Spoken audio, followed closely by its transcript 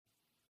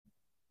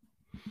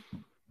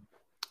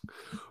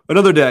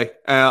Another day.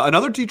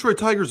 Another Detroit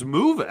Tigers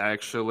move,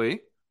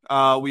 actually.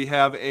 We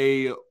have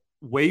a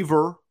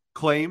waiver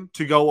claim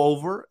to go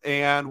over,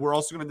 and we're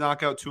also going to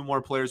knock out two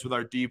more players with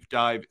our deep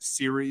dive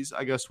series,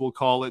 I guess we'll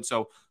call it.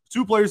 So,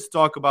 two players to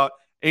talk about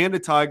and a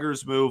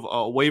Tigers move,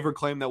 a waiver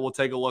claim that we'll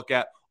take a look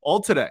at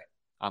all today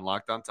on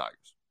Locked On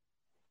Tigers.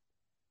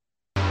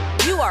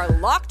 You are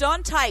Locked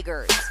On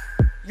Tigers,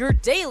 your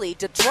daily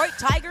Detroit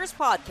Tigers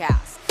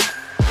podcast.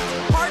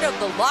 Part of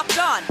the Locked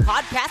On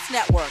Podcast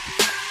Network.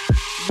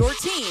 Your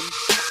team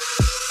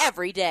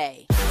every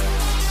day.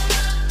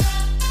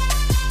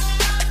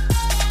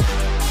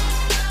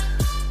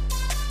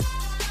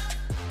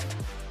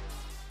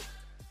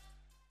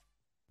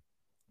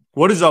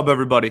 What is up,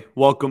 everybody?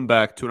 Welcome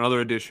back to another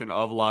edition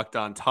of Locked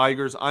On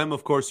Tigers. I'm,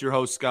 of course, your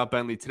host, Scott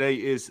Bentley. Today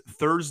is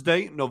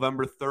Thursday,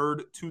 November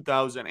 3rd,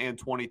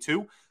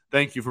 2022.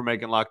 Thank you for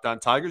making Locked On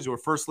Tigers your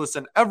first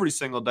listen every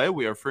single day.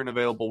 We are free and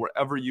available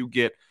wherever you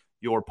get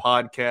your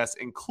podcasts,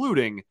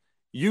 including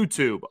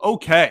YouTube.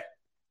 Okay.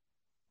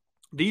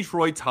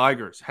 Detroit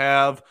Tigers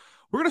we're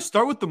going to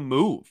start with the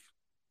move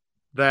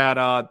that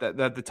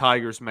the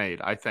Tigers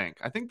made, I think.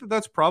 I think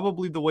that's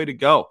probably the way to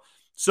go.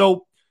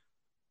 So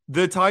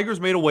the Tigers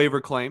made a waiver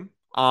claim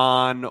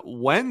on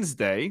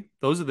Wednesday.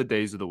 Those are the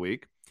days of the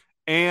week.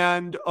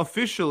 And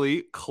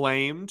officially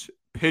claimed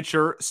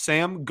pitcher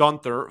Sam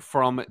Guenther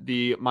from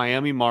the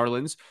Miami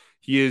Marlins.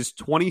 He is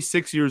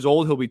 26 years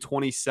old. He'll be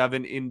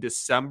 27 in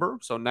December.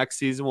 So next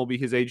season will be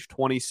his age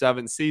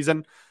 27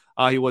 season.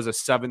 He was a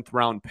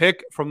 7th-round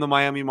pick from the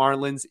Miami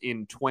Marlins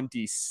in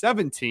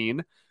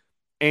 2017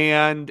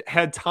 and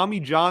had Tommy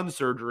John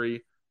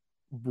surgery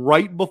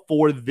right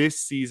before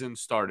this season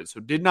started. So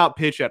did not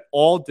pitch at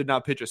all, did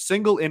not pitch a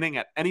single inning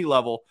at any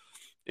level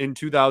in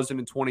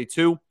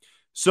 2022.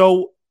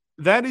 So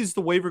that is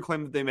the waiver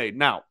claim that they made.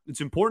 Now,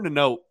 it's important to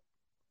note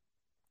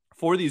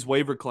for these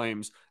waiver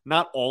claims,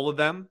 not all of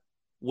them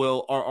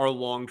are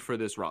longed for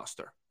this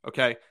roster,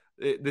 okay?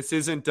 This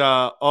isn't,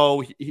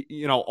 all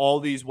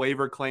these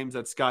waiver claims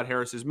that Scott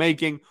Harris is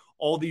making,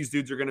 all these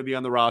dudes are going to be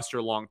on the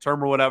roster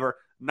long-term or whatever.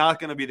 Not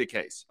going to be the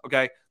case,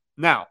 okay?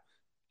 Now,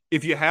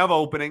 if you have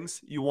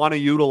openings, you want to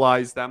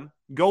utilize them,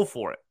 go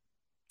for it,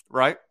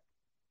 right?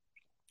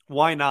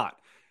 Why not?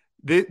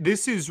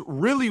 This is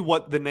really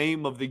what the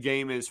name of the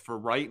game is for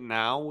right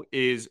now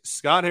is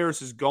Scott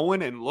Harris is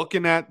going and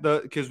looking at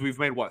because we've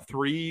made,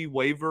 3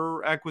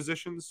 waiver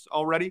acquisitions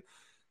already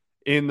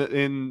in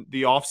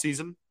the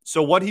offseason.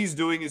 So what he's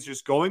doing is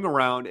just going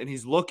around and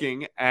he's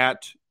looking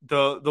at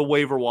the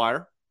waiver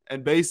wire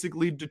and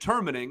basically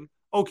determining,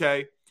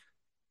 okay,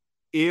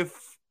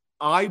 if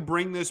I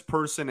bring this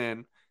person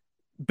in,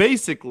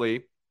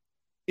 basically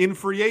in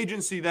free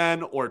agency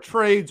then or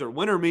trades or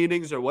winter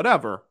meetings or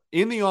whatever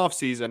in the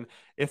offseason,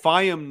 if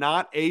I am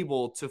not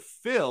able to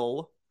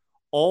fill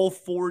all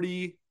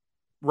 40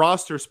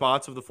 roster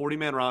spots of the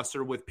 40-man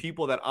roster with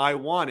people that I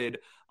wanted,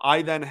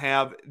 I then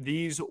have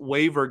these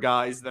waiver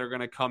guys that are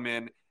going to come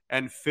in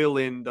and fill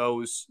in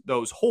those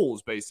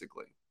holes,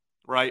 basically,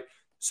 right?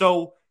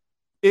 So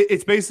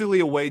it's basically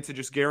a way to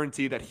just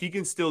guarantee that he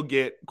can still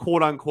get,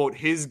 quote unquote,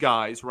 his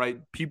guys,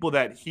 right? People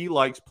that he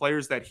likes,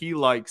 players that he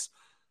likes,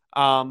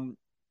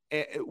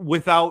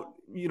 without,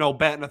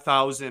 batting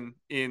 1,000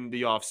 in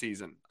the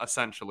offseason,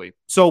 essentially.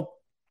 So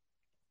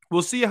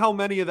we'll see how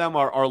many of them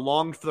are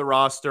longed for the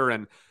roster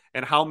and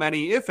how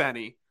many, if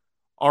any,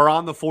 are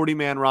on the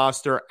 40-man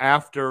roster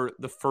after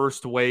the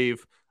first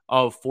wave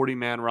of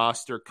 40-man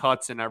roster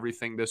cuts and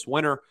everything this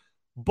winter.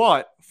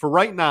 But for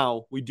right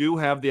now, we do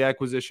have the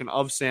acquisition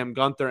of Sam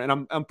Guenther,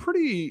 and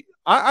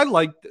I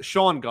like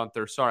Sean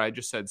Guenther. Sorry, I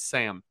just said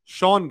Sam.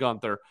 Sean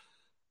Guenther.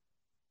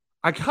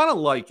 I kind of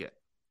like it.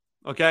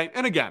 Okay.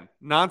 And again,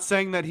 not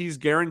saying that he's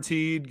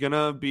guaranteed going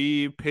to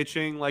be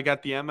pitching like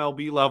at the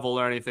MLB level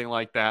or anything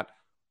like that.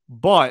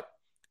 But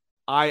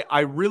I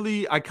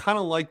kind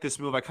of like this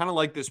move. I kind of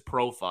like this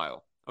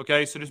profile.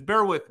 Okay. So just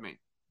bear with me.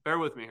 Bear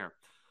with me here.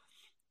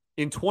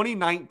 In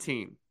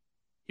 2019,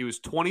 he was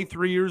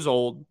 23 years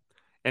old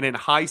and in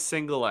high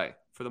single A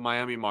for the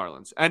Miami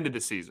Marlins. Ended the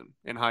season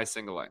in high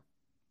single A.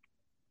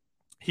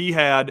 He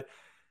had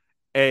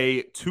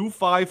a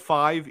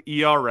 2.55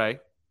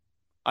 ERA,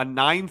 a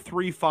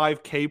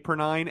 9.35 K per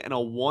 9, and a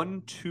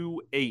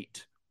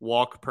 1.28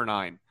 walk per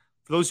 9.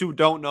 For those who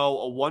don't know,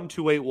 a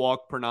 1.28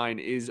 walk per 9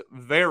 is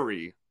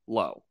very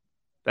low.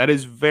 That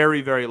is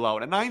very, very low.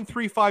 And a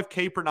 9.35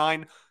 K per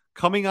 9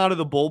 coming out of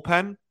the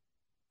bullpen,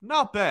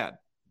 not bad,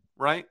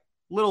 right?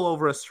 Little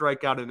over a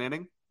strikeout an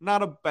inning.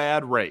 Not a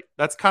bad rate.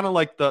 That's kind of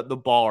like the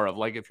bar of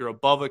like if you're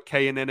above a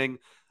K an inning,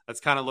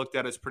 that's kind of looked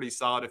at as pretty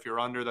solid. If you're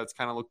under, that's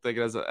kind of looked at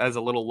as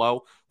a little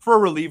low. For a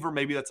reliever,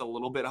 maybe that's a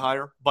little bit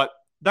higher, but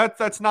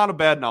that's not a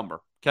bad number,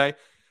 okay?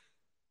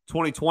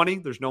 2020,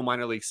 there's no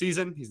minor league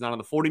season. He's not on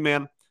the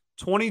 40-man.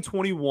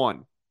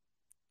 2021,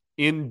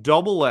 in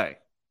Double-A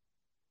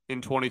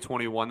in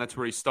 2021, that's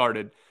where he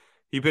started.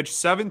 He pitched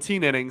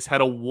 17 innings,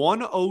 had a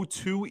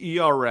 1.02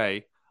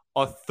 ERA,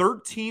 a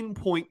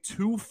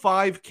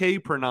 13.25 K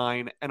per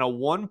 9, and a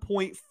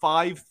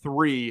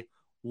 1.53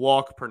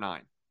 walk per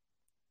 9.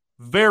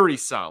 Very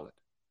solid.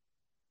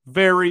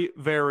 Very,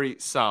 very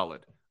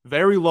solid.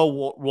 Very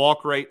low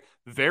walk rate,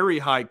 very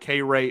high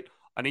K rate,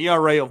 an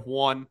ERA of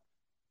 1,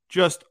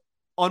 just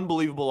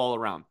unbelievable all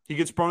around. He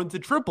gets promoted to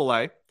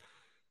AAA,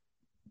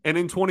 and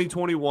in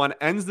 2021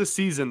 ends the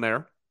season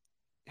there,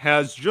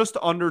 has just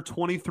under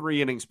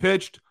 23 innings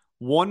pitched,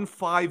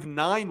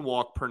 159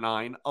 walk per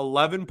nine,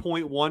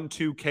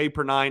 11.12 K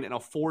per nine, and a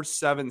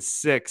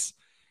 4.76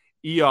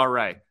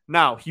 ERA.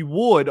 Now, he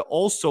would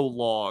also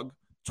log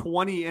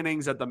 20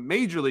 innings at the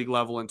major league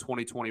level in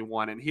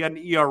 2021, and he had an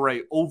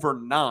ERA over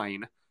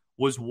 9,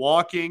 was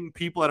walking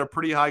people at a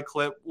pretty high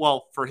clip.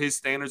 Well, for his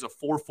standards, a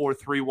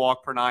 4.43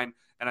 walk per nine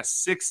and a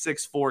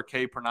 6.64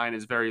 K per nine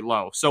is very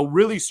low. So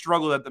really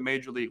struggled at the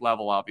major league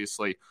level,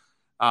 obviously.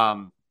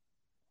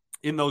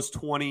 In those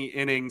 20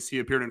 innings, he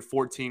appeared in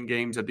 14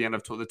 games at the end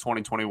of the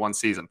 2021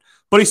 season.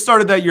 But he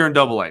started that year in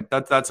AA.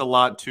 That's a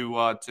lot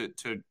to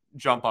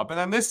jump up. And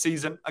then this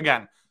season,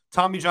 again,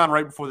 Tommy John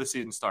right before the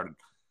season started.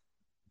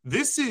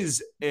 This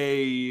is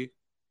a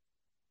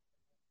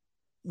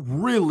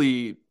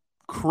really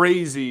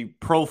crazy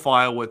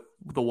profile with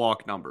the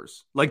walk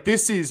numbers. Like,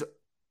 this is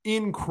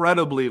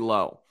incredibly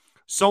low.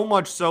 So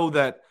much so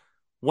that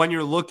when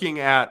you're looking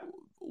at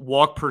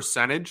walk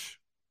percentage,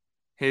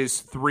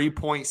 his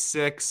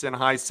 3.6 in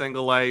high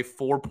single A,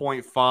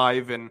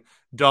 4.5 in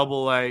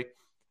double A,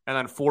 and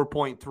then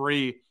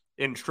 4.3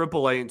 in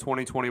triple A in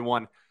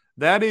 2021.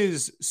 That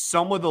is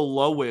some of the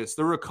lowest.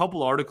 There were a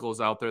couple articles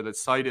out there that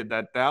cited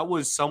that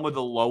was some of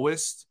the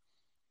lowest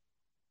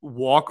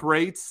walk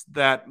rates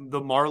that the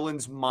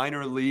Marlins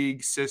minor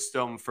league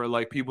system for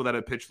like people that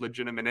had pitched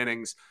legitimate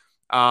innings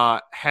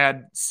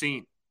had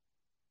seen,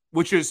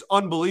 which is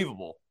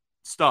unbelievable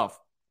stuff.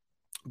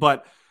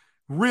 But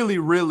really,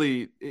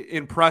 really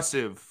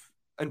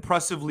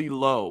impressively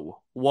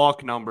low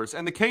walk numbers.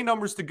 And the K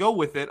numbers to go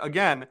with it,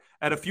 again,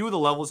 at a few of the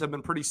levels have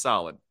been pretty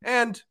solid.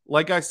 And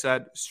like I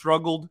said,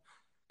 struggled,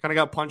 kind of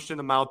got punched in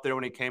the mouth there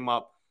when he came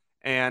up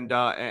and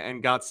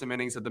got some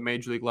innings at the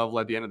major league level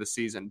at the end of the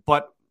season.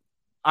 But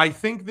I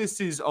think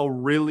this is a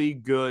really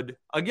good,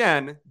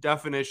 again,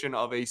 definition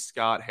of a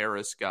Scott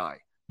Harris guy.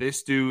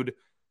 This dude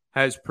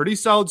has pretty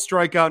solid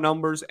strikeout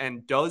numbers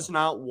and does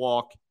not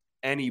walk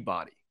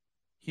anybody.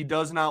 He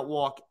does not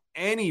walk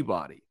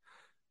anybody.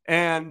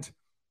 And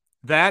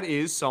that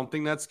is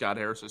something that Scott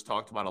Harris has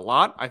talked about a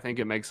lot. I think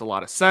it makes a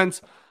lot of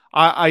sense.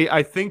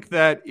 I think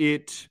that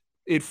it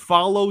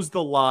follows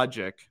the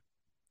logic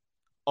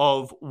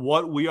of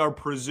what we are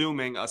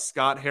presuming a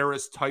Scott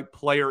Harris type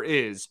player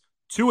is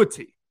to a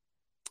T.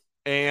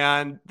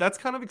 And that's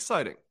kind of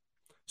exciting.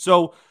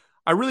 So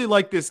I really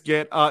like this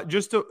get.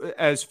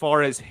 As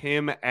far as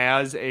him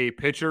as a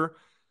pitcher,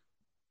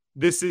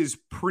 this is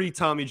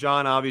pre-Tommy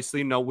John,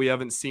 obviously. No, we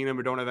haven't seen him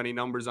or don't have any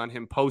numbers on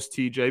him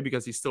post-TJ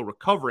because he's still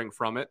recovering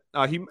from it.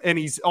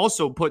 He's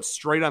also put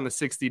straight on the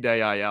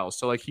 60-day IL.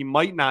 So, like, he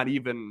might not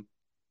even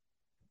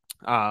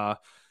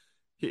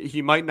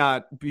he might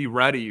not be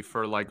ready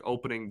for, like,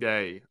 opening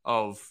day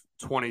of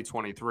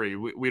 2023.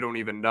 We don't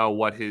even know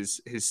what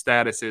his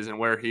status is and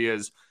where he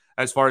is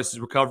as far as his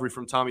recovery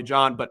from Tommy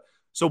John. But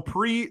so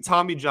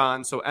pre-Tommy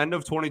John, so end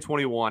of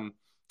 2021,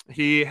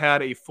 he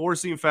had a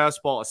four-seam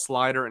fastball, a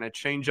slider, and a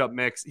changeup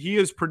mix. He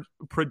is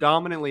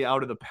predominantly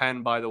out of the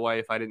pen, by the way.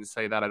 If I didn't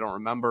say that, I don't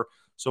remember.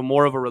 So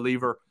more of a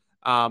reliever.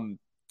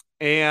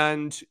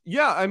 And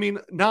yeah, I mean,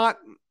 not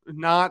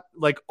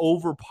like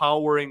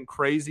overpowering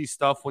crazy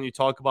stuff when you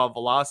talk about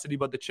velocity,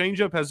 but the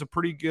changeup has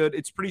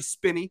it's pretty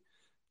spinny.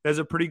 It has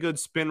a pretty good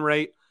spin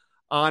rate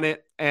on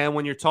it. And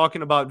when you're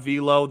talking about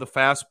velo, the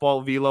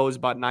fastball velo is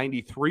about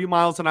 93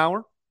 miles an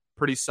hour.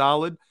 Pretty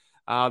solid.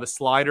 The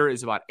slider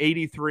is about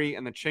 83,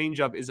 and the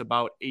changeup is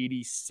about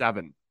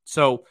 87.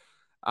 So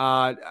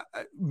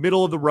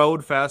middle of the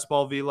road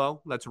fastball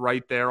velo, that's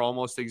right there,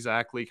 almost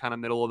exactly, kind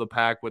of middle of the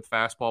pack with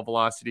fastball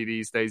velocity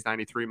these days,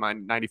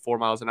 94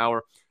 miles an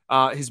hour.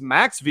 His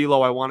max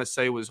velo, I want to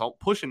say, was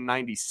pushing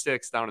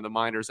 96 down in the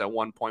minors at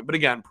one point. But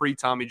again,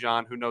 pre-Tommy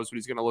John, who knows what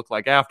he's going to look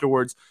like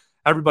afterwards.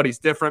 Everybody's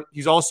different.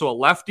 He's also a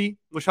lefty,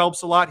 which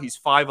helps a lot. He's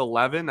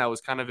 5'11". That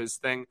was kind of his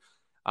thing.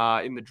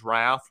 In the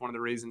draft, one of the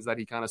reasons that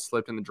he kind of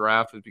slipped in the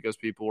draft was because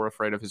people were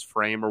afraid of his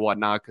frame or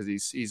whatnot because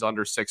he's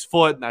under 6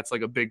 foot, and that's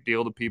like a big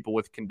deal to people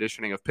with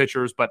conditioning of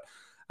pitchers. But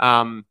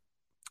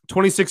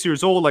 26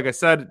 years old, like I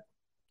said,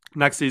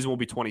 next season will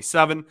be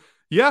 27.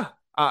 Yeah,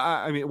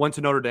 I mean, went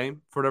to Notre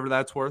Dame for whatever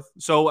that's worth.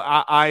 So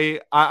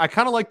I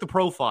kind of like the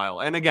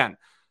profile. And again,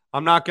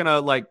 I'm not gonna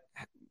like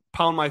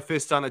pound my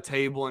fist on the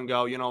table and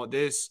go,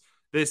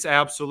 this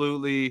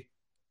absolutely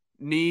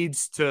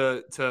needs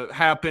to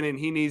happen, and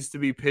he needs to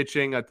be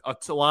pitching a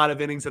lot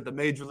of innings at the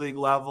major league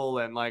level,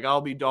 and like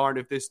I'll be darned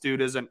if this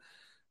dude isn't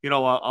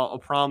a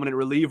prominent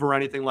reliever or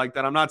anything like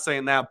that. I'm not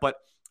saying that, but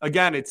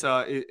again, it's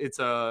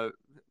a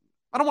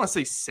I don't want to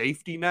say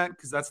safety net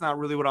because that's not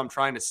really what I'm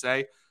trying to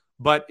say,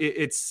 but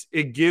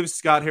it gives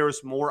Scott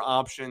Harris more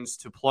options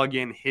to plug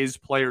in his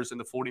players in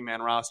the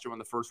 40-man roster when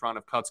the first round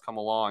of cuts come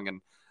along.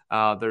 And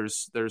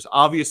there's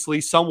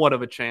obviously somewhat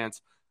of a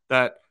chance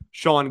that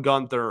Sean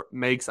Gunther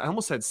makes, I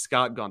almost said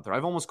Scott Gunther.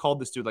 I've almost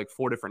called this dude like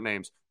 4 different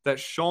names. That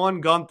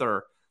Sean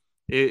Gunther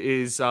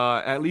is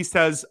at least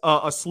has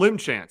a slim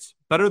chance,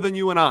 better than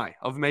you and I,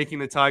 of making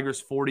the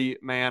Tigers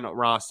 40-man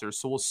roster.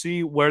 So we'll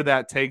see where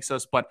that takes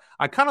us, but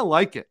I kind of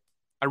like it.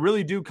 I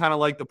really do kind of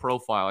like the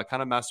profile. I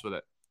kind of mess with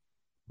it.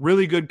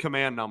 Really good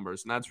command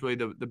numbers, and that's really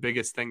the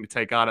biggest thing to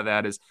take out of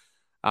that is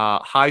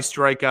high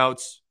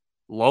strikeouts,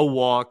 low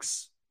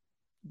walks.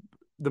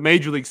 The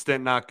major league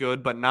stint, not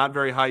good, but not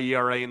very high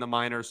ERA in the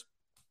minors.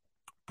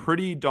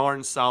 Pretty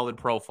darn solid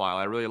profile.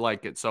 I really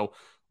like it. So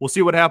we'll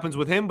see what happens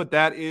with him, but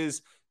that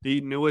is the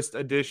newest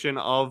edition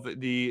of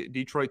the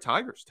Detroit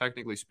Tigers,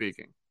 technically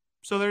speaking.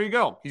 So there you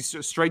go.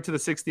 He's straight to the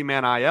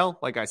 60-man IL,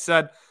 like I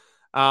said.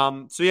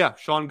 So yeah,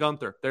 Sean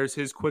Gunther, there's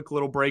his quick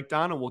little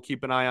breakdown, and we'll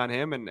keep an eye on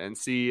him and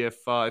see if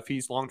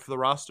he's longed for the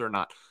roster or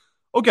not.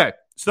 Okay,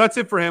 so that's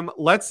it for him.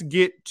 Let's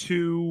get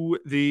to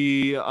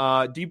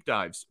the deep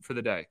dives for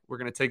the day. We're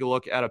going to take a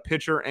look at a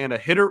pitcher and a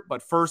hitter,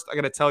 but first I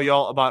got to tell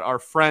y'all about our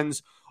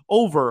friends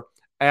over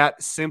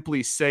at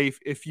Simply Safe.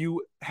 If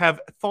you have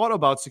thought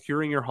about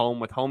securing your home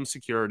with home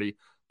security,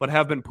 but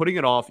have been putting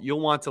it off, you'll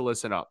want to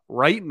listen up.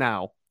 Right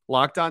now,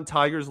 Locked On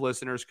Tigers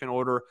listeners can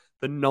order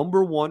the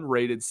 #1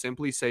 rated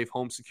Simply Safe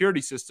home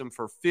security system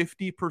for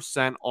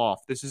 50%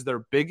 off. This is their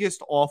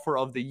biggest offer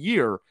of the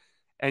year,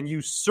 and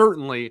you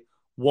certainly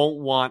won't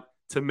want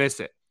to miss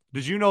it.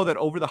 Did you know that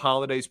over the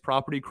holidays,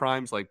 property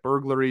crimes like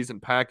burglaries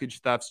and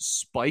package thefts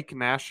spike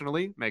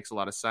nationally? Makes a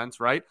lot of sense,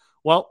 right?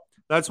 Well,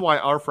 that's why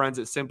our friends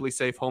at Simply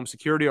Safe Home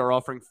Security are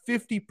offering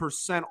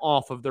 50%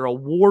 off of their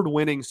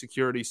award-winning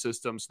security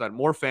system so that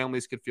more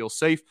families could feel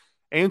safe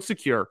and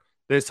secure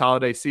this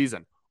holiday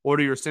season.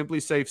 Order your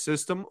Simply Safe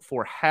system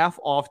for half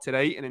off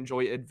today and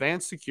enjoy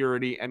advanced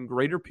security and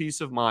greater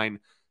peace of mind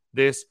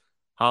this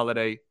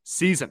holiday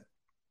season.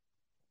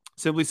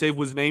 Simply Safe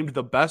was named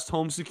the best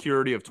home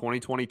security of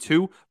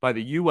 2022 by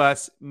the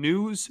U.S.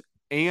 News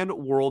and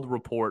World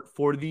Report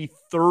for the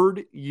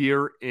third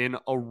year in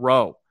a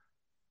row.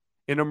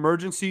 In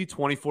emergency,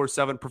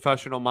 24/7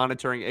 professional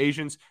monitoring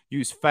agents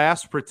use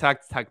Fast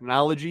Protect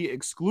technology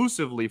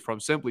exclusively from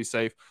Simply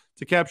Safe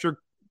to capture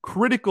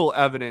critical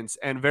evidence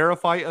and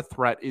verify a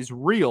threat is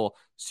real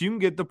so you can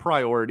get the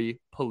priority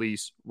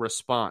police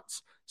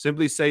response.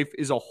 Simply Safe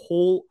is a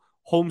whole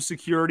home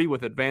security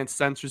with advanced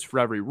sensors for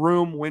every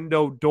room,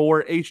 window,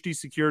 door, HD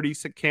security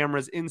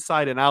cameras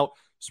inside and out,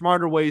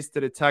 smarter ways to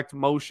detect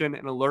motion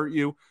and alert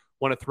you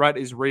when a threat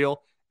is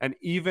real, and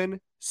even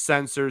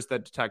sensors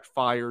that detect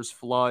fires,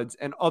 floods,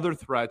 and other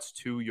threats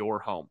to your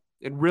home.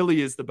 It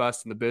really is the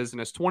best in the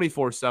business.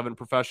 24/7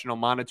 professional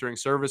monitoring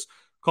service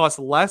costs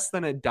less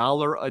than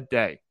 $1 a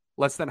day,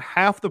 less than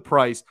half the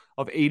price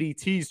of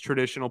ADT's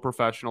traditional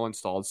professional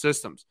installed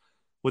systems.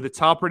 With a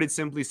top-rated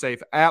Simply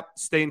Safe app,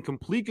 stay in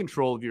complete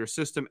control of your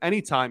system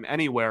anytime,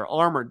 anywhere,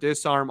 arm or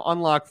disarm,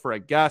 unlock for a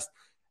guest,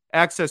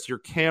 access your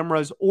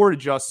cameras, or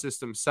adjust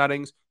system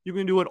settings. You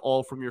can do it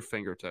all from your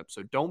fingertips.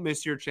 So don't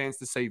miss your chance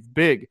to save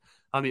big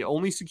on the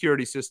only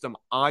security system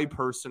I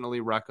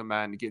personally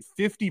recommend. Get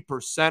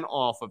 50%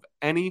 off of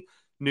any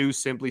new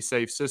Simply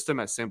Safe system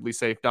at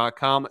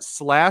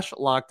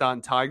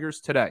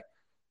simplysafe.com/LockedOnTigers today.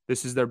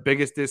 This is their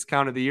biggest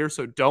discount of the year,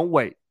 so don't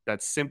wait.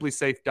 That's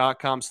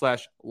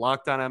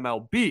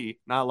simplysafe.com/LockedOnMLB,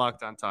 not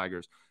Locked On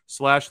Tigers,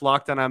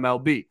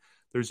 /LockedOnMLB.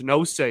 There's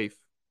no safe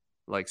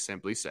like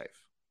Simply Safe.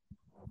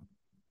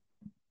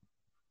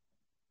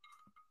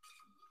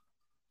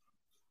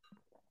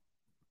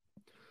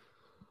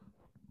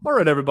 All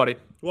right, everybody.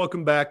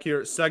 Welcome back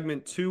here.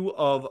 Segment 2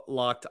 of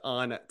Locked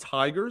On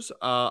Tigers.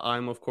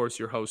 I'm, of course,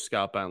 your host,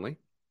 Scott Bentley.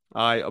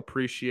 I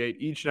appreciate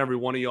each and every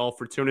one of y'all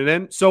for tuning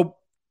in. So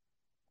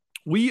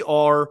we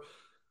are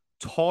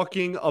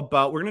talking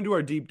about, we're going to do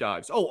our deep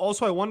dives. Oh,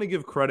 also, I want to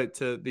give credit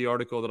to the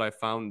article that I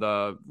found,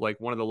 like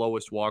one of the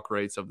lowest walk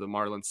rates of the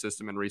Marlins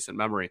system in recent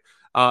memory.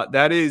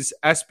 That is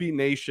SB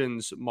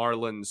Nation's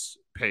Marlins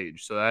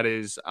page. So that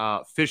is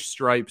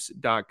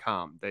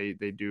fishstripes.com.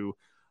 They do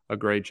a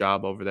great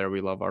job over there.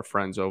 We love our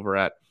friends over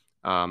at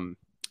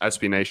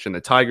SB Nation,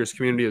 the Tigers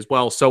community as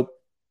well. So,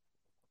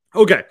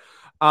 okay,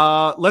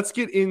 let's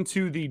get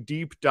into the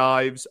deep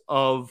dives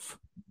of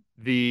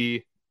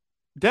the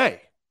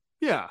day.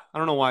 Yeah, I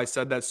don't know why I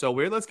said that so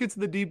weird. Let's get to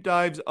the deep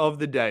dives of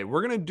the day.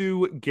 We're going to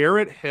do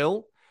Garrett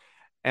Hill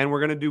and we're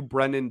going to do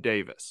Brendan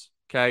Davis.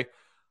 Okay,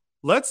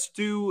 let's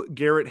do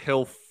Garrett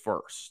Hill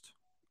first.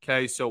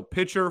 Okay, so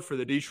pitcher for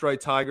the Detroit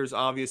Tigers,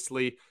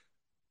 obviously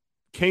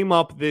came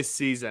up this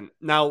season.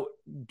 Now,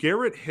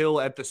 Garrett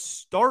Hill at the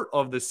start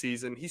of the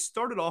season, he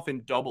started off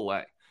in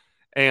Double-A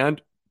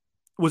and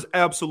was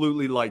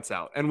absolutely lights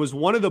out and was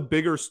one of the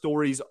bigger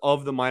stories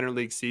of the minor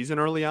league season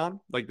early on,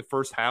 like the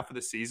first half of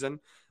the season.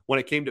 When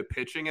it came to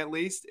pitching, at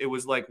least, it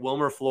was like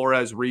Wilmer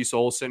Flores, Reese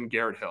Olson,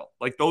 Garrett Hill.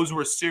 Like those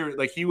were serious.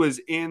 Like he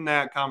was in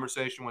that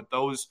conversation with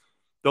those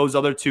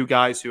other two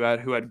guys who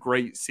had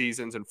great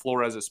seasons, and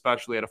Flores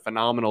especially had a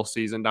phenomenal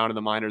season down in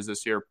the minors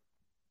this year.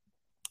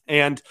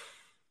 And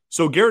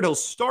so Garrett Hill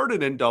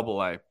started in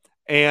Double-A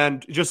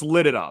and just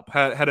lit it up.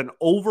 Had an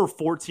over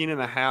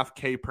 14.5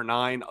 K per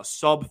nine, a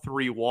sub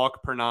 3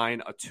 walk per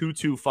nine, a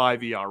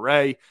 2.25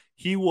 ERA.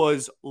 he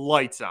was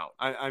lights out.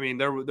 I mean,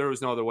 there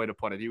was no other way to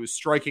put it. He was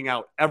striking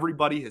out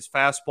everybody. His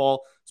fastball,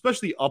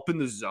 especially up in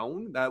the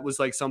zone, that was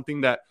like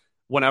something that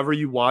whenever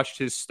you watched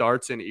his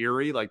starts in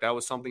Erie, like that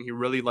was something he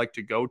really liked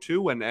to go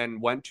to and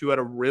went to at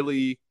a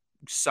really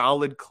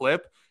solid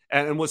clip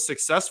and was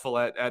successful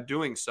at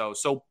doing so.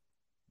 So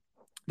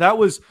that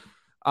was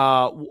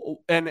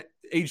an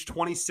age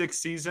 26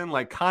 season,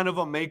 like kind of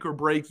a make or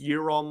break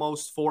year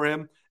almost for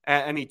him.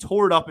 And he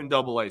tore it up in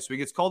Double A. So he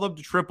gets called up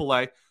to Triple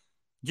A.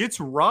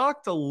 Gets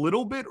rocked a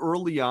little bit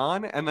early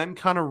on and then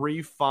kind of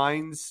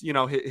refines,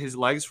 his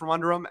legs from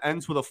under him.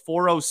 Ends with a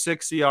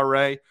 4.06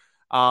 ERA,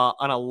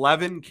 an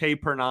 11 K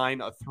per nine,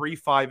 a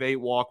 3.58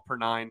 walk per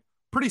nine.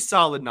 Pretty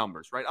solid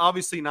numbers, right?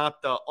 Obviously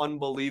not the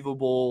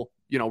unbelievable,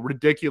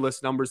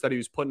 ridiculous numbers that he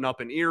was putting up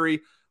in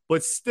Erie,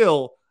 but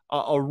still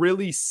a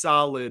really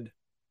solid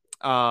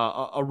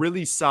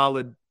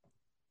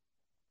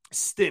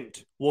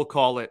stint, we'll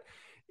call it,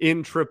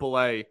 in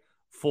AAA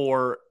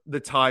for the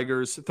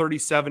Tigers.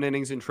 37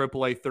 innings in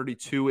AAA,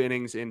 32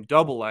 innings in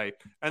AA.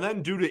 And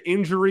then due to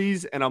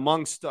injuries and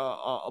amongst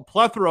a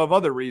plethora of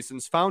other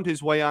reasons, found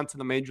his way onto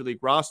the Major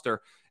League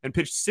roster and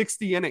pitched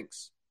 60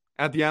 innings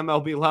at the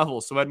MLB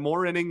level. So had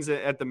more innings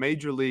at the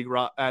Major League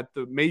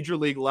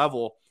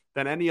level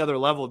than any other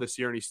level this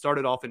year. And he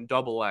started off in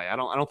AA. I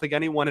don't think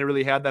anyone had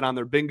really had that on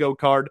their bingo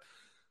card.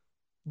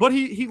 But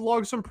he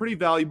logged some pretty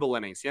valuable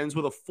innings. He ends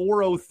with a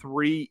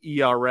 4.03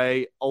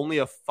 ERA, only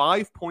a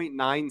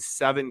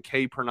 5.97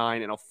 K per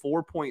nine, and a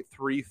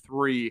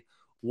 4.33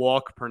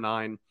 walk per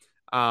nine.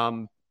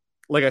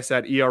 Like I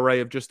said,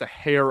 ERA of just a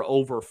hair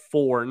over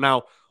 4.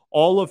 Now,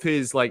 all of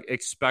his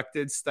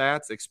expected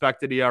stats,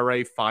 expected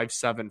ERA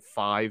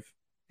 5.75,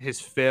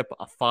 his FIP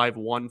a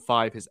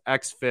 5.15, his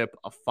xFIP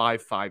a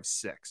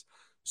 5.56.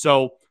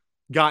 So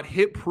got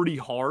hit pretty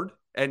hard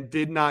and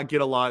did not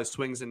get a lot of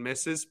swings and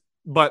misses,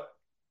 but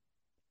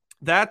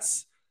that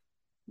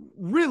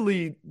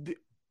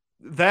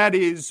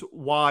is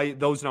why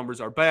those numbers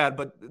are bad.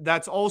 But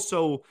that's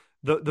also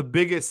the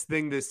biggest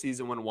thing this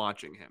season when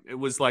watching him. It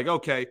was like,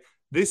 okay,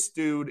 this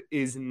dude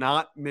is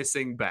not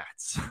missing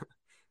bats.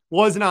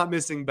 Was not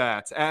missing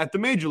bats at the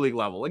Major League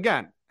level.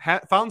 Again,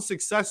 found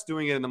success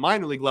doing it in the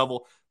minor league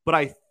level. But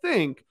I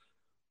think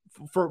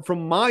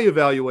from my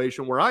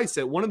evaluation where I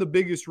sit, one of the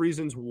biggest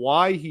reasons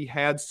why he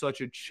had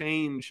such a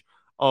change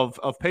of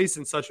pace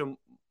and such a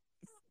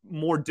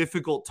more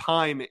difficult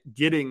time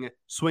getting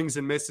swings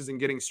and misses and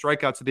getting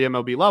strikeouts to the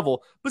MLB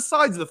level,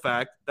 besides the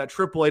fact that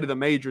AAA to the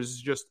majors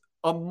is just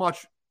a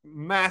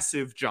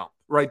massive jump,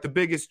 right? The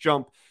biggest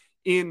jump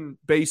in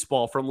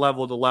baseball from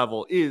level to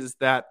level is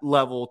that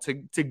level to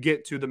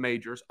get to the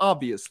majors,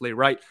 obviously,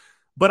 right?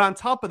 But on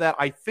top of that,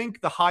 I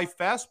think the high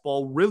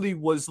fastball really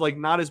was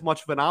not as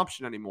much of an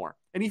option anymore.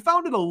 And he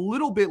found it a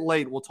little bit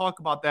late. We'll talk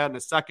about that in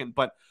a second,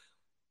 but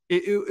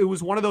it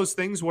was one of those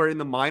things where in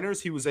the minors,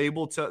 he was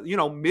able to,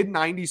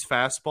 mid-90s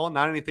fastball,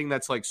 not anything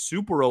that's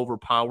super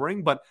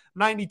overpowering, but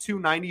 92,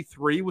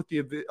 93 with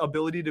the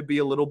ability to be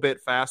a little bit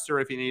faster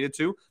if he needed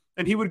to.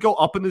 And he would go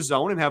up in the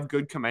zone and have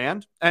good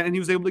command, and he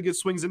was able to get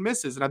swings and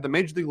misses. And at the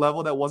Major League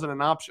level, that wasn't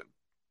an option.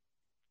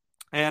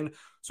 And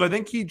so I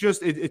think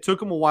it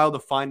took him a while to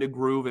find a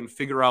groove and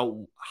figure out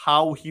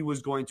how he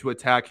was going to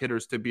attack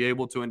hitters to be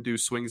able to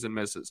induce swings and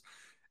misses.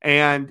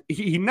 And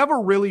he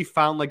never really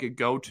found a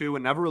go-to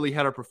and never really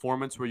had a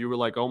performance where you were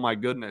like, oh my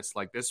goodness,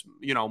 this,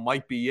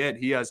 might be it.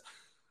 He has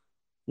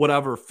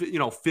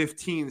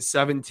 15,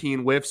 17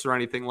 whiffs or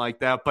anything like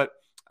that. But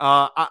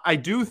I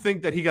do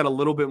think that he got a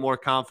little bit more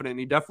confident, and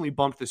he definitely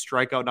bumped the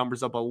strikeout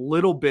numbers up a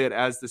little bit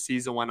as the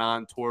season went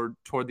on toward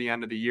the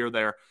end of the year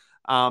there.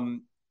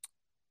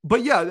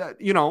 But yeah,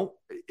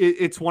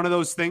 it's one of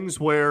those things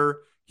where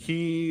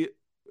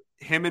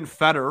him and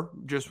Fetter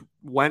just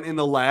went in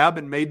the lab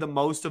and made the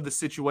most of the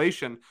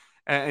situation.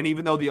 And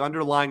even though the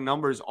underlying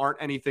numbers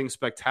aren't anything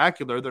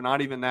spectacular, they're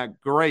not even that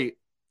great,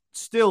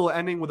 still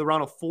ending with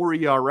around a 4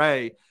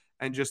 ERA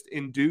and just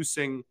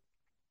inducing,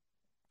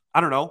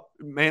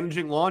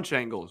 managing launch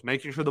angles,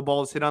 making sure the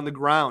ball is hit on the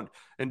ground,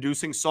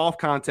 inducing soft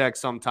contact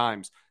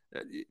sometimes.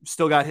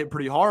 Still got hit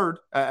pretty hard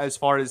as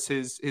far as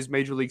his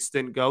Major League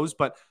stint goes,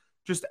 but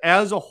just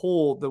as a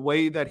whole, the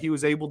way that he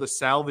was able to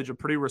salvage a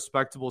pretty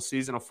respectable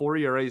season, a 4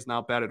 ERA is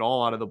not bad at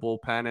all out of the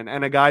bullpen.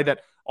 And a guy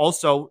that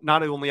also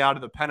not only out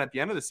of the pen at the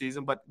end of the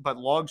season, but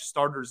logged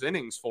starters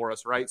innings for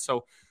us, right?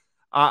 So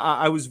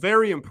I was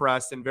very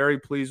impressed and very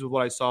pleased with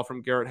what I saw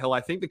from Garrett Hill.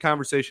 I think the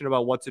conversation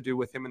about what to do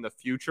with him in the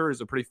future is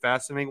a pretty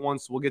fascinating one.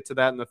 So we'll get to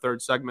that in the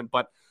third segment.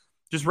 But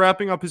just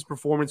wrapping up his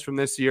performance from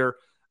this year,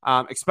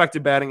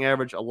 expected batting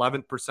average,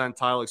 11th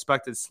percentile.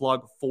 Expected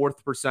slug,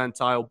 4th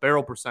percentile.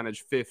 Barrel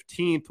percentage,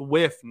 15th.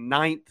 Whiff,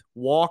 9th.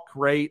 Walk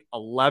rate,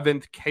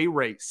 11th. K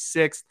rate,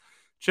 6th.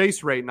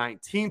 Chase rate,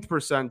 19th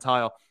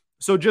percentile.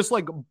 So just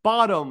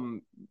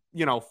bottom,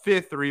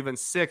 5th or even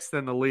 6th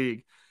in the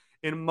league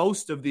in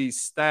most of these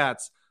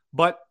stats.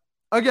 But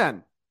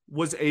again,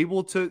 was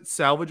able to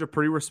salvage a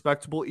pretty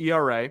respectable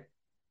ERA.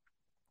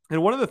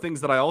 And one of the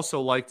things that I also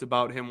liked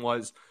about him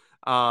was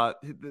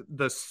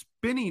the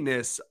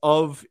spinniness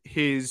of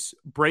his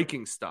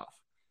breaking stuff.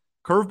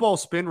 Curveball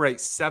spin rate,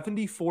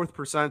 74th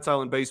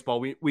percentile in baseball.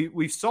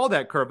 We saw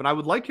that curve, and I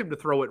would like him to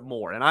throw it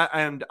more.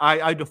 And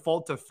I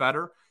default to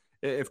Fetter.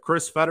 If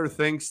Chris Fetter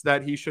thinks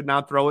that he should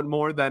not throw it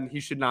more, then he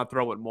should not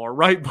throw it more,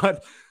 right?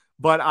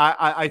 But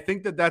I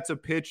think that that's a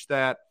pitch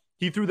that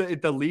he threw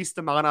the least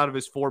amount out of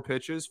his 4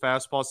 pitches: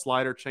 fastball,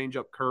 slider,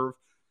 changeup, curve.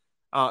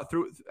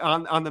 Through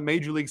on the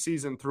major league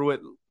season, threw it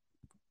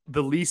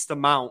the least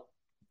amount.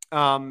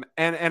 And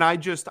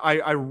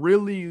I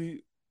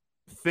really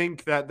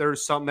think that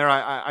there's something there.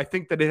 I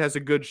think that it has a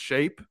good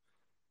shape.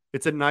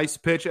 It's a nice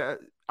pitch.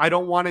 I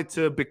don't want it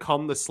to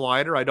become the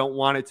slider. I don't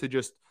want it to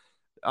just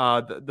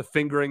the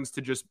fingerings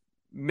to just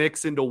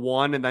mix into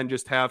one and then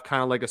just have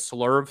kind of like a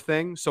slurve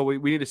thing. So we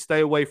need to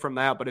stay away from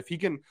that. But if he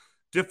can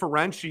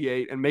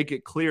differentiate and make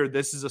it clear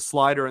this is a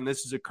slider and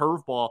this is a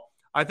curveball,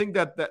 I think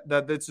that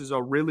this is a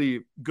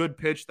really good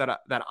pitch that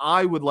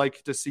I would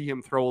like to see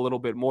him throw a little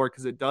bit more,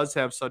 because it does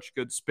have such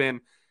good spin.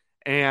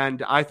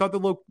 And I thought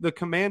the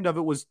command of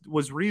it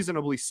was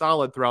reasonably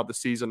solid throughout the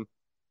season.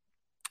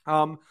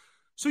 So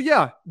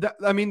yeah,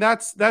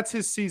 that's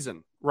his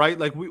season, right?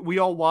 Like we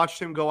all watched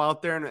him go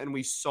out there and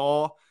we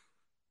saw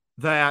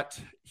that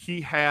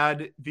he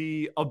had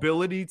the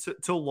ability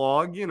to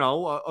log,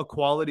 a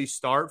quality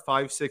start,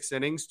 5-6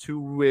 innings,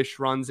 2-ish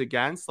runs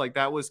against. Like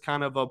that was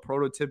kind of a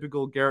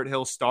prototypical Garrett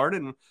Hill start.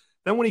 And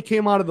then when he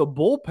came out of the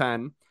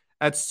bullpen,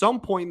 at some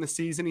point in the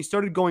season, he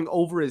started going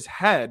over his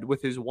head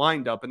with his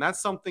windup. And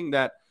that's something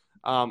that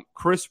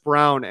Chris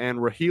Brown and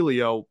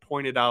Rogelio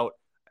pointed out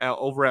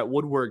over at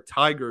Woodward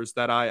Tigers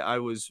that I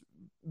was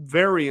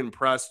very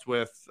impressed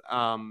with.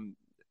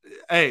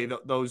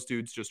 Those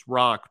dudes just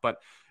rock. But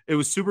it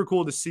was super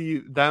cool to see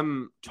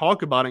them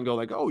talk about it and go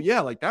like, oh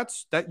yeah, like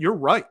that you're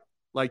right.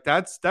 Like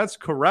that's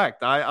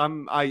correct.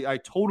 I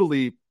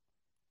totally,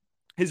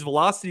 his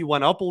velocity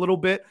went up a little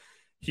bit.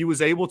 He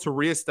was able to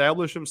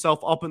reestablish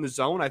himself up in the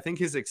zone. I think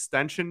his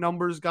extension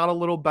numbers got a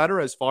little better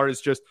as far as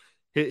just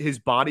his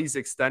body's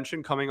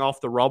extension coming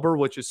off the rubber,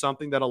 which is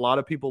something that a lot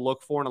of people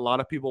look for and a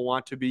lot of people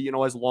want to be,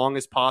 as long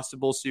as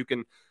possible so you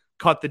can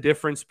cut the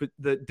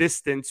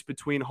distance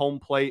between home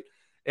plate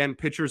and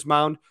pitcher's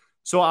mound.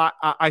 So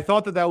I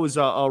thought that was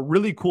a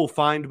really cool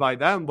find by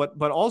them,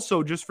 but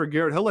also just for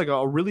Garrett Hill, like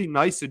a really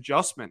nice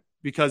adjustment,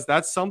 because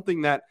that's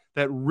something that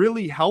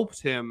really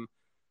helped him.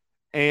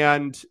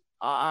 And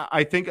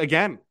I think,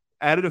 again,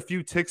 added a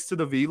few ticks to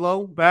the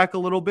velo back a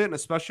little bit. And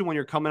especially when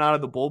you're coming out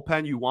of the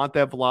bullpen, you want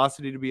that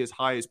velocity to be as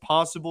high as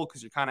possible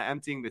because you're kind of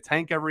emptying the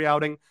tank every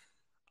outing.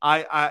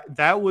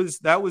 That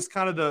was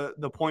kind of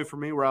the point for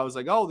me where I was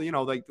like, oh,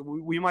 like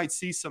we might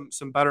see some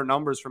better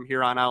numbers from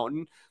here on out.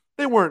 And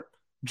they weren't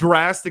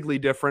drastically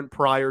different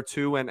prior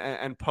to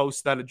and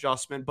post that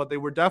adjustment, but they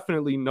were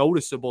definitely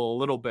noticeable a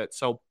little bit.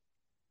 So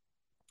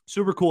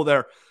super cool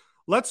there.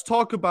 Let's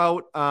talk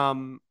about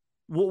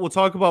we'll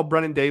talk about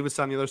Brennen Davis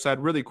on the other side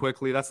really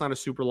quickly. That's not a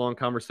super long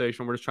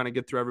conversation. We're just trying to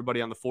get through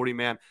everybody on the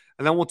 40-man.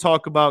 And then we'll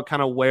talk about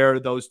kind of where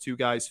those two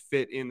guys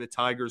fit in the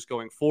Tigers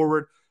going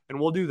forward. And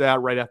we'll do that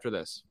right after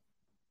this.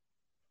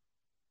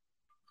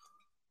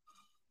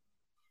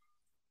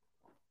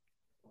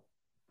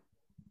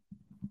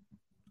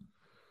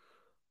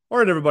 All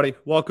right, everybody,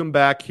 welcome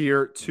back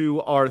here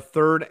to our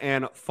third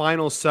and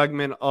final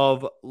segment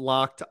of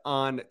Locked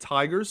On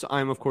Tigers.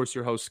 I'm, of course,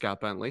 your host, Scott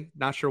Bentley.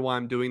 Not sure why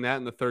I'm doing that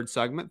in the third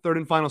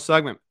and final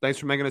segment. Thanks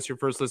for making us your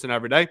first listen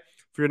every day.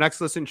 For your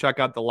next listen, check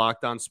out the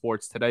Locked On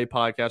Sports Today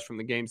podcast from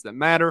the games that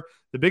matter,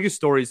 the biggest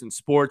stories in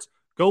sports.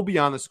 Go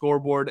beyond the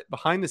scoreboard,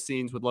 behind the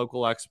scenes with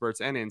local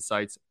experts and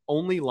insights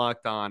only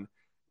Locked On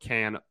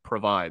can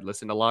provide.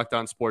 Listen to Locked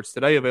On Sports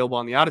Today, available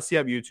on the Odyssey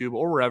app, YouTube,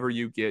 or wherever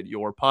you get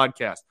your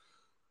podcast.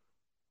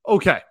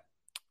 Okay,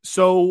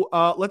 so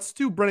let's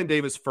do Brennen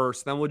Davis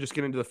first. Then we'll just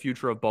get into the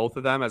future of both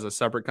of them as a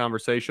separate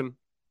conversation.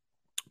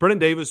 Brennen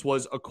Davis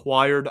was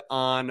acquired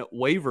on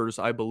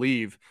waivers, I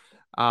believe,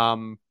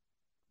 or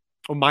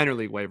minor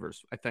league waivers,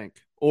 I think,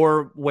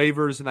 or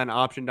waivers and then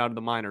optioned out of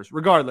the minors.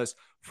 Regardless,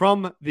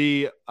 from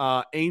the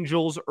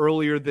Angels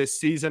earlier this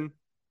season.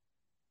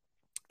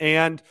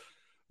 And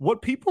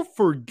what people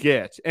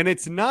forget, and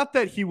it's not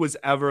that he was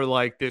ever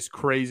like this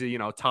crazy,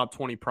 top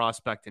 20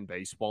 prospect in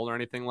baseball or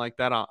anything like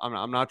that.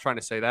 I'm not trying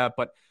to say that,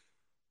 but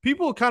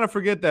people kind of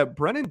forget that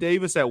Brennen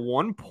Davis at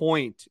one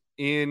point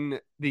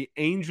in the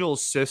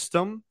Angels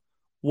system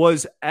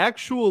was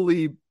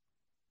actually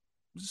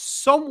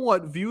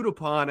somewhat viewed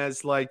upon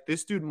as like,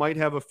 this dude might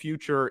have a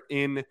future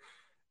in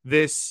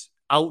this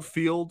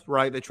outfield,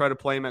 right? They try to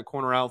play him at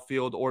corner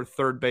outfield or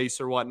third base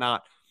or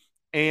whatnot.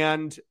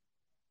 And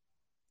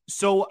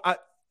so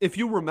if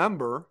you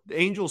remember, the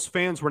Angels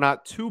fans were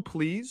not too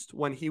pleased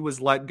when he was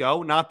let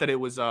go. Not that it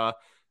was, the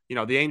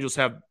Angels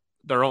have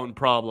their own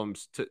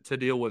problems to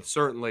deal with,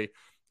 certainly.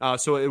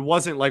 So it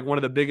wasn't like one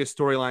of the biggest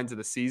storylines of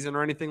the season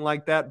or anything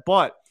like that.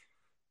 But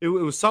it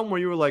was something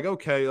where you were like,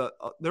 okay,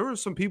 there were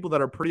some people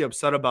that are pretty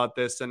upset about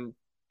this. And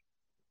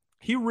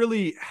he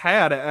really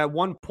had, at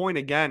one point,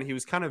 again, he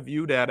was kind of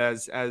viewed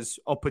as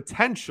a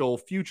potential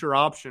future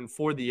option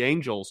for the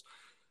Angels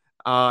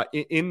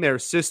in their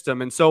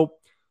system. And so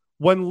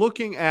when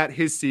looking at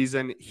his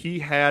season, he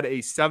had a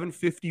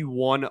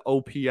 751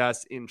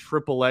 OPS in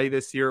AAA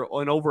this year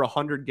in over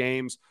 100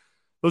 games.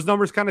 Those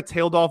numbers kind of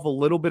tailed off a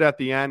little bit at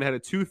the end, had a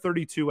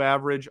 232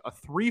 average, a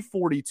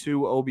 342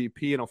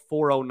 OBP, and a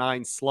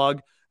 409 slug.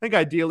 I think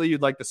ideally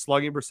you'd like the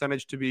slugging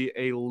percentage to be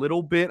a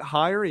little bit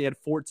higher. He had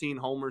 14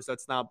 homers.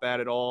 That's not bad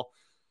at all.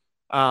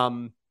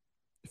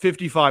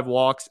 55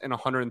 walks in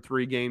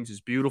 103 games is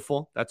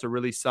beautiful. That's a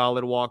really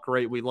solid walk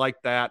rate. We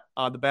like that.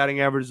 The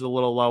batting average is a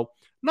little low.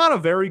 Not a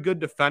very good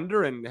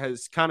defender and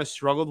has kind of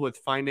struggled with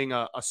finding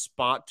a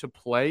spot to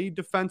play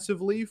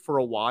defensively for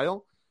a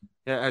while.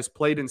 Has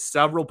played in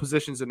several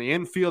positions in the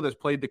infield, has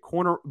played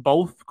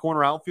both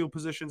corner outfield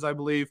positions, I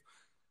believe.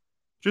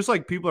 Just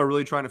like people are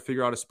really trying to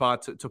figure out a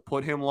spot to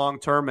put him long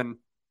term. And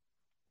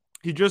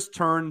he just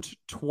turned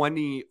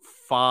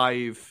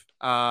 25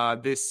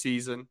 this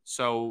season.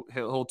 So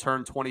he'll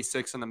turn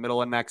 26 in the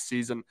middle of next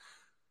season.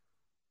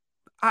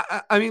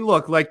 I mean,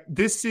 look, like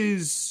this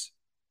is,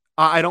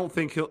 I don't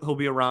think he'll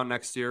be around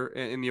next year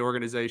in the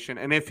organization.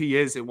 And if he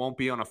is, it won't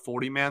be on a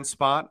 40-man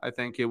spot. I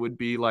think it would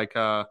be like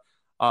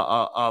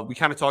we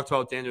kind of talked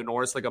about Daniel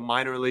Norris, like a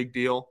minor league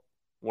deal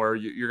where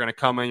you're going to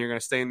come in, you're going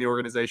to stay in the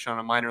organization on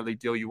a minor league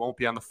deal. You won't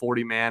be on the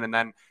 40-man. And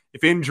then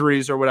if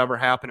injuries or whatever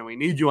happen and we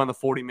need you on the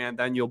 40-man,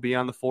 then you'll be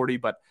on the 40.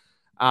 But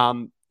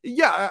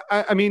yeah,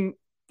 I mean,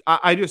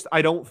 I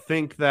don't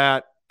think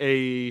that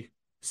a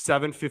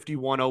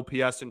 751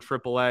 OPS in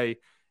AAA,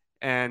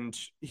 and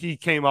he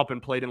came up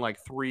and played in like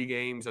 3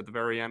 games at the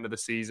very end of the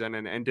season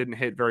and didn't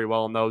hit very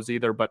well in those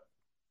either. But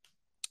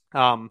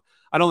I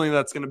don't think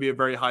that's going to be a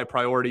very high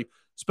priority,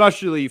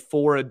 especially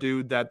for a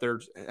dude that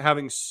they're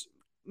having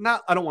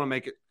I don't want to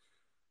make it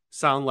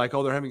sound like,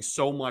 oh, they're having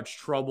so much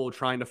trouble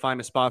trying to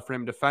find a spot for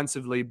him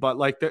defensively, but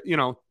like,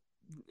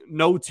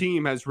 no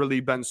team has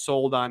really been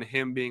sold on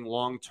him being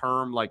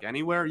long-term like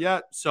anywhere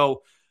yet.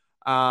 So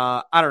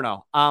I don't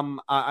know.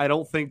 I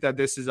don't think that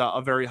this is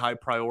a very high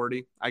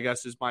priority, I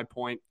guess is my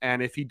point.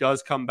 And if he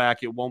does come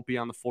back, it won't be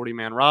on the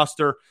 40-man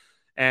roster.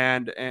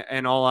 And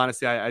in all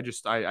honesty, I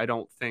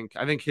don't think,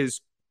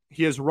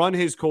 he has run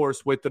his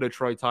course with the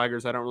Detroit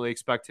Tigers. I don't really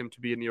expect him to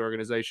be in the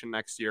organization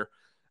next year.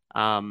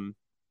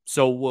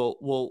 So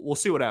we'll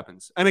see what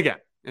happens. And again,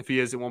 if he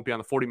is, it won't be on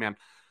the 40-man.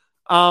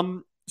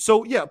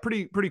 So yeah,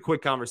 pretty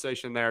quick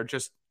conversation there.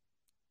 Just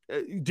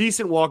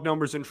decent walk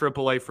numbers in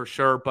AAA for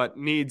sure, but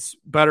needs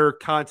better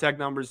contact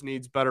numbers,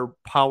 needs better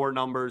power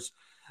numbers,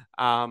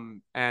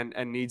 and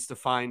needs to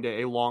find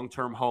a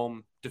long-term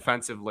home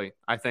defensively,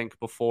 I think,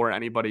 before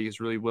anybody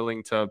is really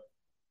willing to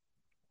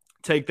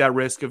take that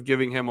risk of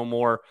giving him a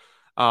more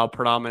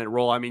predominant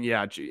role. I mean,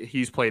 yeah,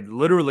 he's played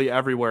literally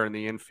everywhere in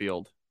the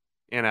infield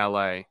in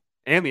LA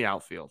and the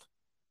outfield.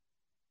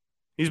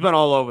 He's been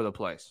all over the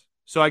place.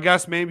 So I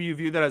guess maybe you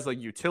view that as like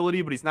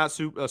utility, but he's not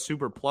a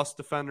super plus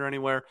defender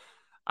anywhere.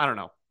 I don't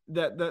know.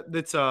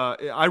 That's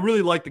I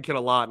really like the kid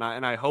a lot,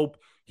 and I hope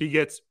he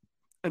gets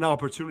an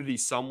opportunity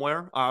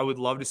somewhere. I would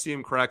love to see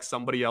him crack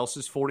somebody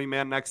else's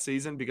 40-man next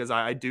season because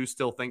I do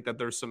still think that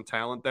there's some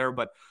talent there,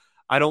 but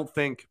I don't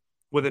think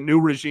with a new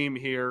regime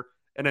here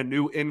and a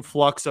new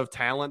influx of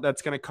talent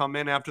that's going to come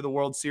in after the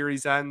World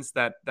Series ends,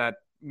 that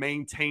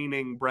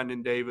maintaining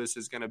Brendan Davis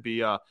is going to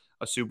be a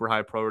super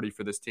high priority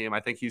for this team.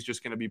 I think he's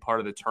just going to be part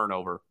of the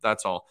turnover.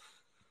 That's all.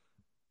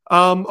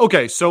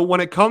 Okay, so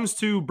when it comes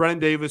to Brendan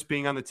Davis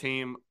being on the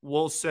team,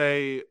 we'll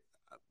say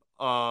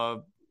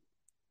 8%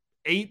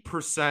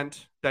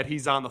 that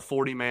he's on the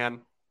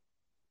 40-man,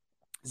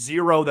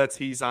 0 that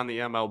he's on the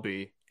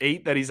MLB,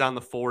 8 that he's on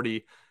the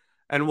 40,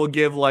 and we'll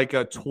give like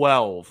a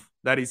 12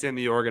 that he's in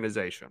the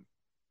organization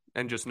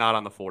and just not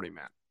on the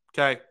 40-man.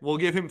 Okay, we'll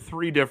give him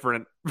 3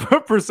 different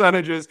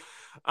percentages.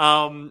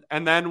 And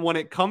then when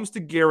it comes to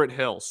Garrett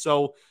Hill,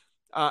 so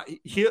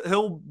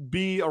he'll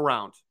be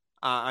around.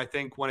 I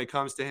think when it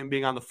comes to him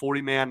being on the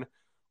 40-man,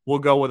 we'll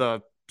go with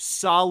a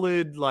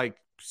solid like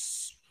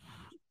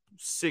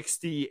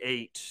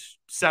 68,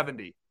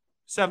 70%.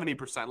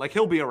 Like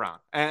he'll be around.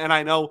 And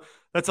I know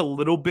that's a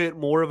little bit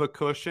more of a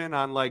cushion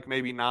on like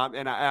maybe not.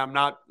 And I'm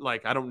not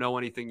like, I don't know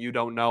anything you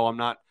don't know. I'm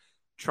not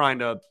trying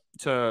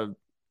to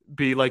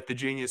be like the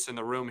genius in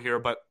the room here,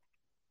 but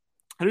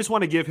I just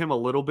want to give him a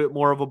little bit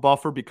more of a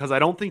buffer because I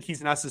don't think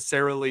he's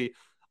necessarily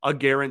a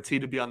guarantee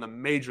to be on the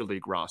major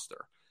league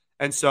roster.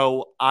 And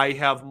so I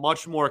have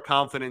much more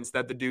confidence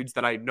that the dudes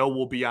that I know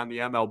will be on the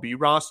MLB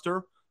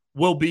roster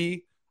will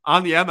be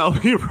on the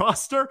MLB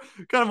roster.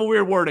 Kind of a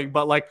weird wording,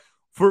 but like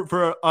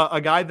for a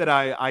guy that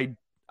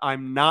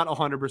I'm not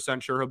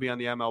 100% sure he'll be on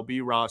the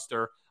MLB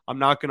roster, I'm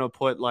not going to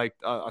put like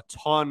a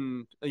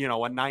ton, a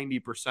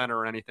 90%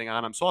 or anything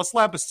on him. So I'll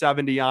slap a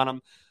 70 on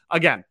him.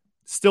 Again,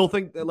 still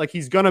think that like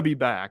he's going to be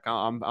back.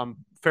 I'm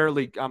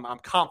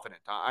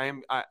confident.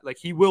 Like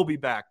he will be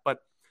back, but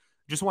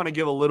just want to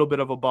give a little bit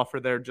of a buffer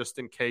there just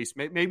in case.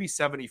 Maybe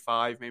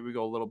 75, maybe we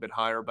go a little bit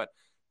higher, but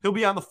he'll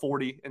be on the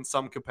 40 in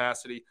some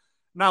capacity.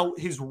 Now,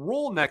 his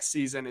role next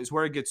season is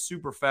where it gets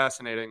super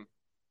fascinating.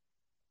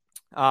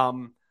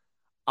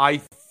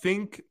 I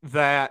think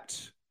that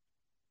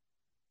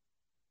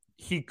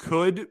he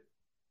could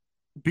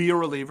be a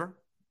reliever.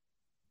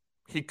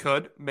 He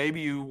could. Maybe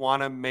you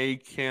want to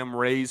make him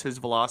raise his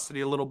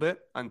velocity a little bit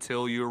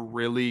until you're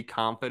really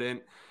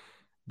confident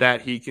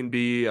that he can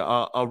be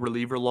a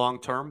reliever long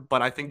term.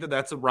 But I think that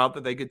that's a route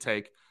that they could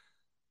take.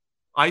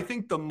 I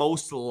think the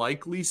most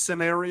likely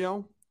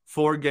scenario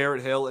for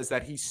Garrett Hill is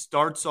that he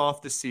starts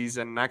off the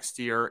season next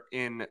year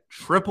in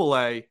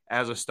AAA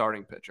as a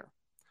starting pitcher.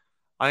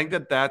 I think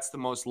that that's the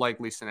most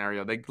likely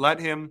scenario. They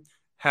let him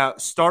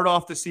start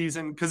off the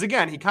season because,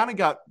 again, he kind of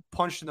got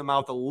punched in the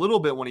mouth a little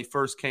bit when he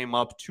first came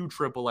up to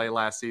AAA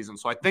last season.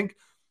 So I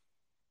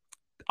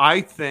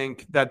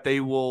think that they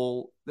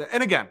will,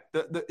 and again,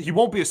 he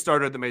won't be a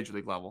starter at the major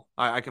league level.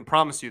 I can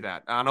promise you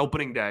that on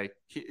opening day.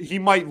 He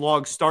might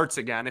log starts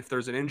again if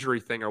there's an injury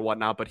thing or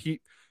whatnot, but he's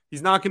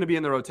not going to be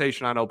in the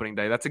rotation on opening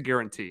day. That's a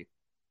guarantee.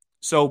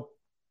 So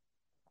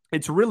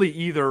it's really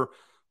either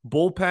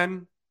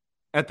bullpen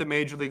at the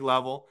major league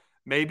level.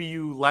 Maybe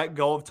you let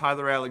go of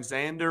Tyler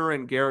Alexander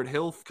and Garrett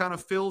Hill kind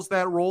of fills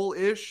that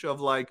role-ish of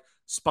like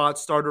spot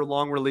starter,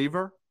 long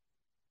reliever.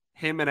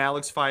 Him and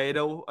Alex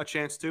Faedo a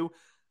chance to.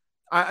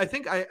 I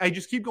think I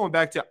just keep going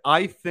back to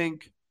I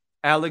think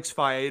Alex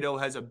Faedo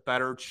has a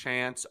better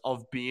chance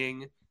of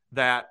being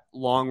that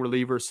long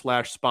reliever /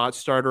 spot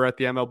starter at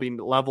the MLB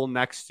level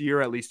next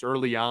year, at least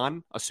early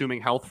on,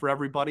 assuming health for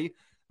everybody,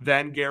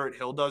 than Garrett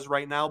Hill does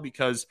right now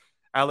because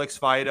Alex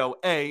Faedo,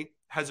 A,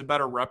 has a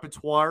better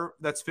repertoire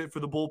that's fit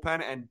for the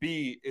bullpen, and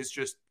B, is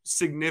just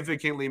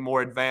significantly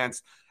more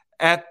advanced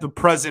at the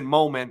present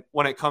moment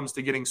when it comes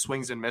to getting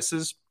swings and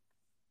misses.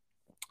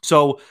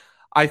 So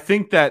I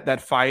think that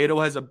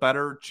Faedo has a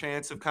better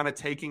chance of kind of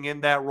taking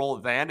in that role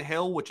than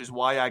Hill, which is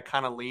why I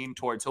kind of lean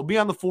towards he'll be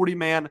on the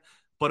 40-man,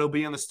 but he'll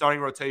be in the starting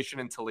rotation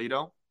in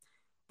Toledo.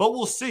 But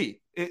we'll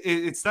see.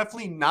 It's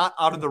definitely not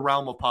out of the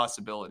realm of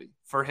possibility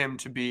for him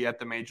to be at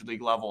the major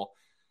league level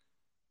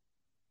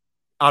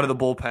out of the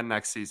bullpen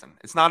next season.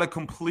 It's not a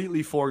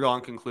completely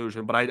foregone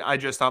conclusion, but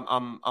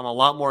I'm a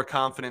lot more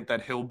confident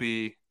that he'll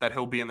be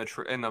in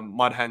the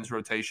Mud Hens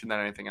rotation than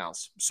anything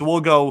else. So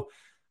we'll go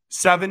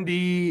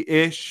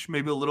 70-ish,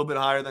 maybe a little bit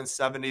higher than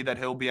 70 that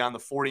he'll be on the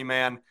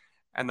 40-man,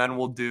 and then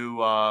we'll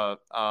do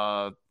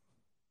a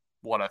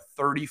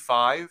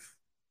 35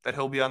 that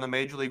he'll be on the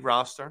major league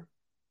roster.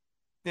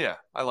 Yeah,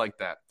 I like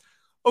that.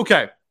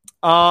 Okay.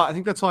 I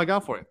think that's all I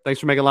got for you.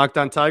 Thanks for making Locked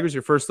On Tigers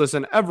your first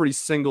listen every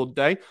single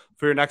day.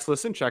 For your next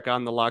listen, check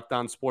on the Locked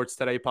On Sports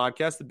Today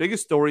podcast, the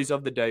biggest stories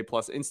of the day,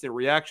 plus instant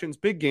reactions,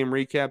 big game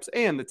recaps,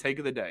 and the take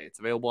of the day. It's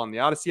available on the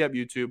Odyssey app,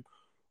 YouTube,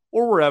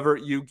 or wherever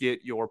you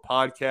get your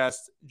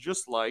podcasts,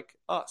 just like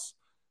us.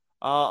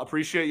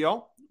 Appreciate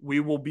y'all. We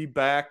will be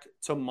back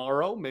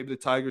tomorrow. Maybe the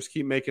Tigers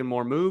keep making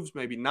more moves.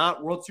 Maybe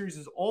not. World Series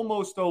is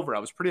almost over. I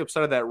was pretty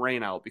upset at that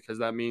rain out because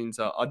that means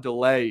a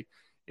delay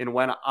in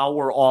when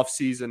our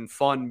off-season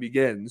fun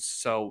begins.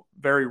 So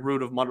very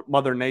rude of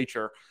Mother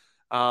Nature.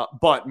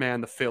 But,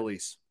 man, the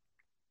Phillies.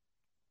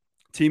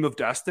 Team of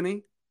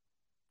Destiny.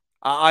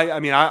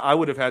 I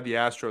would have had the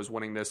Astros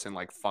winning this in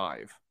like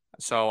 5.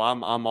 So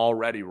I'm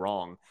already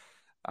wrong.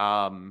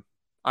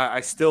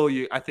 I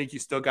think you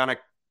still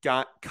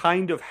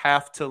kind of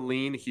have to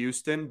lean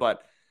Houston,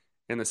 but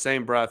in the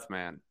same breath,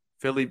 man,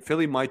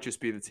 Philly might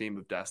just be the team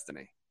of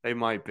destiny. They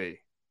might be.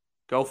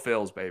 Go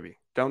Phils, baby.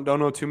 Don't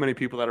know too many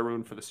people that are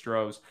rooting for the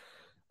Stros.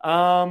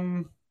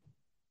 Yeah,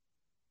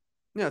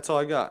 that's all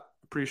I got.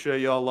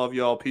 Appreciate y'all. Love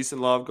y'all. Peace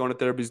and love. Going to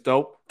therapy's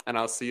dope. And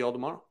I'll see y'all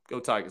tomorrow.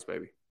 Go Tigers, baby.